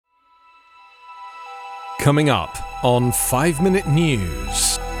Coming up on 5 Minute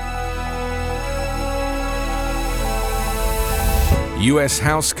News. US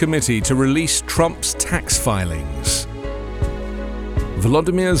House Committee to release Trump's tax filings.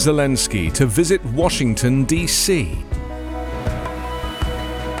 Volodymyr Zelensky to visit Washington, D.C.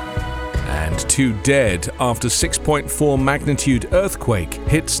 And 2 dead after 6.4 magnitude earthquake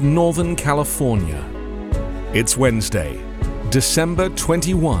hits Northern California. It's Wednesday, December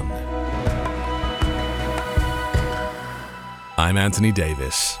 21. I'm Anthony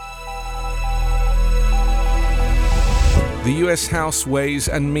Davis. The US House Ways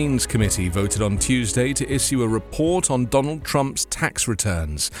and Means Committee voted on Tuesday to issue a report on Donald Trump's tax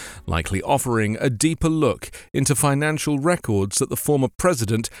returns, likely offering a deeper look into financial records that the former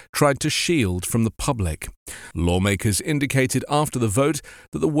president tried to shield from the public. Lawmakers indicated after the vote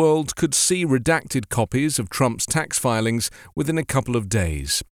that the world could see redacted copies of Trump's tax filings within a couple of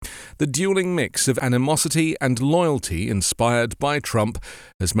days. The dueling mix of animosity and loyalty inspired by Trump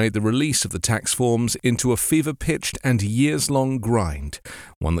has made the release of the tax forms into a fever-pitched and years-long grind,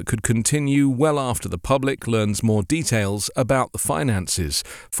 one that could continue well after the public learns more details about the finances,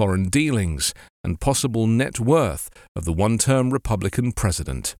 foreign dealings, and possible net worth of the one-term Republican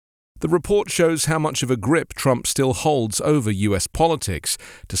president. The report shows how much of a grip Trump still holds over U.S. politics,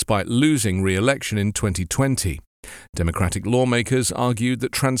 despite losing re-election in 2020. Democratic lawmakers argued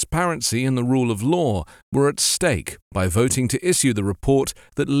that transparency and the rule of law were at stake by voting to issue the report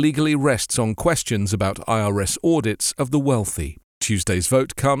that legally rests on questions about IRS audits of the wealthy. Tuesday's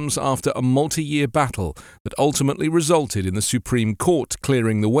vote comes after a multi-year battle that ultimately resulted in the Supreme Court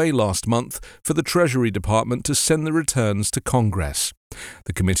clearing the way last month for the Treasury Department to send the returns to Congress.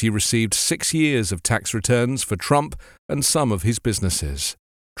 The committee received 6 years of tax returns for Trump and some of his businesses.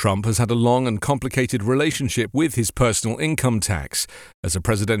 Trump has had a long and complicated relationship with his personal income tax. As a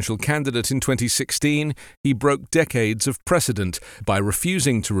presidential candidate in 2016, he broke decades of precedent by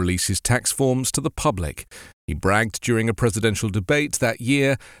refusing to release his tax forms to the public. He bragged during a presidential debate that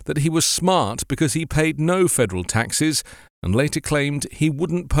year that he was smart because he paid no federal taxes, and later claimed he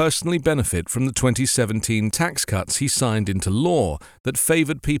wouldn't personally benefit from the 2017 tax cuts he signed into law that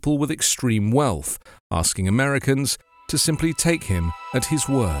favored people with extreme wealth, asking Americans to simply take him at his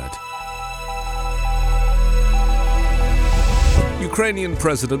word. Ukrainian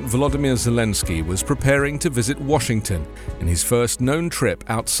President Volodymyr Zelensky was preparing to visit Washington in his first known trip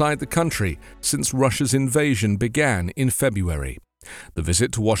outside the country since Russia's invasion began in February. The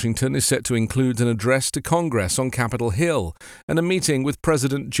visit to Washington is set to include an address to Congress on Capitol Hill and a meeting with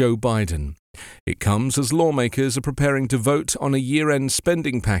President Joe Biden. It comes as lawmakers are preparing to vote on a year-end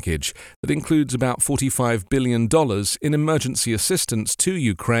spending package that includes about $45 billion in emergency assistance to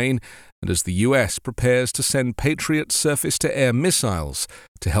Ukraine, and as the US prepares to send Patriot surface-to-air missiles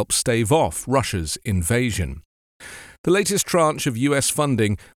to help stave off Russia's invasion. The latest tranche of US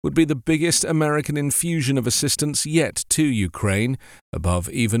funding would be the biggest American infusion of assistance yet to Ukraine, above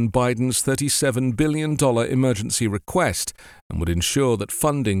even Biden's $37 billion emergency request, and would ensure that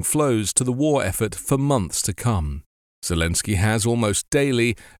funding flows to the war effort for months to come. Zelensky has almost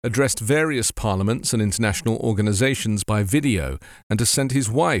daily addressed various parliaments and international organizations by video and has sent his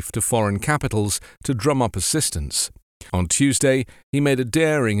wife to foreign capitals to drum up assistance. On Tuesday, he made a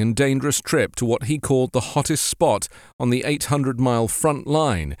daring and dangerous trip to what he called the hottest spot on the 800-mile front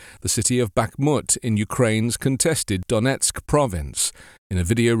line, the city of Bakhmut in Ukraine's contested Donetsk province. In a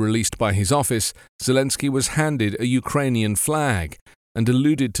video released by his office, Zelensky was handed a Ukrainian flag and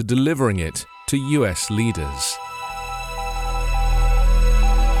alluded to delivering it to US leaders.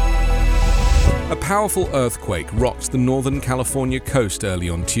 A powerful earthquake rocked the Northern California coast early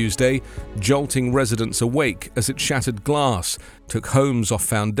on Tuesday, jolting residents awake as it shattered glass, took homes off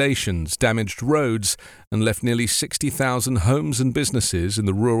foundations, damaged roads, and left nearly 60,000 homes and businesses in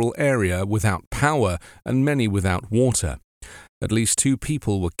the rural area without power and many without water. At least 2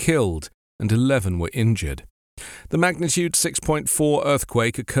 people were killed and 11 were injured. The magnitude 6.4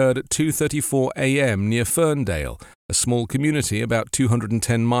 earthquake occurred at 2:34 a.m. near Ferndale, a small community about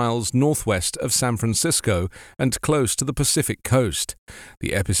 210 miles northwest of San Francisco and close to the Pacific coast. The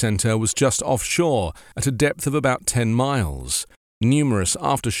epicenter was just offshore at a depth of about 10 miles. Numerous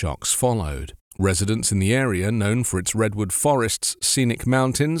aftershocks followed. Residents in the area, known for its redwood forests, scenic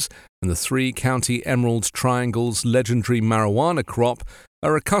mountains, and the 3-county Emerald Triangle's legendary marijuana crop,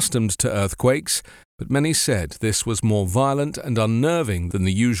 are accustomed to earthquakes, but many said this was more violent and unnerving than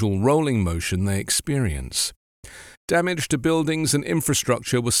the usual rolling motion they experience. Damage to buildings and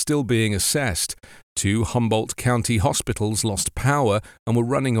infrastructure was still being assessed. 2 Humboldt County hospitals lost power and were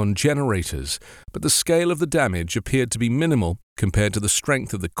running on generators, but the scale of the damage appeared to be minimal compared to the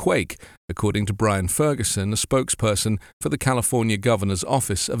strength of the quake, according to Brian Ferguson, a spokesperson for the California Governor's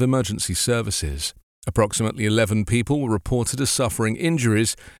Office of Emergency Services. Approximately 11 people were reported as suffering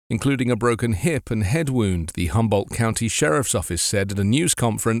injuries, including a broken hip and head wound, the Humboldt County Sheriff's Office said at a news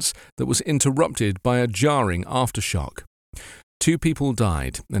conference that was interrupted by a jarring aftershock. 2 people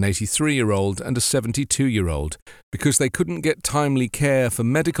died, an 83-year-old and a 72-year-old, because they couldn't get timely care for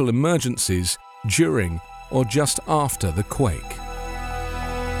medical emergencies during or just after the quake.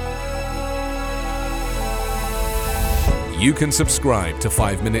 You can subscribe to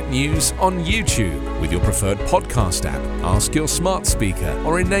 5 Minute News on YouTube with your preferred podcast app. Ask your smart speaker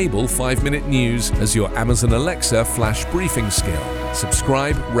or enable 5 Minute News as your Amazon Alexa flash briefing skill.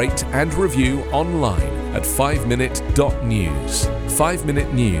 Subscribe, rate and review online at 5minute.news. 5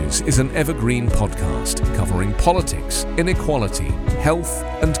 Minute News is an evergreen podcast covering politics, inequality, health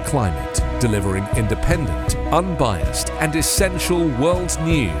and climate, delivering independent, unbiased and essential world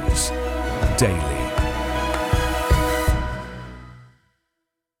news daily.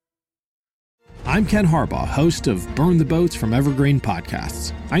 I'm Ken Harbaugh, host of Burn the Boats from Evergreen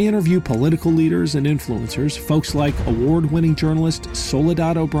Podcasts. I interview political leaders and influencers, folks like award-winning journalist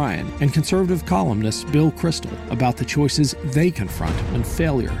Soledad O'Brien and conservative columnist Bill Kristol, about the choices they confront when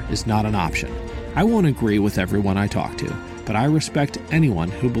failure is not an option. I won't agree with everyone I talk to, but I respect anyone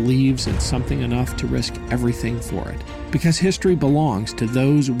who believes in something enough to risk everything for it. Because history belongs to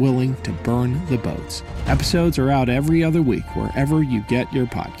those willing to burn the boats. Episodes are out every other week wherever you get your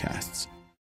podcasts.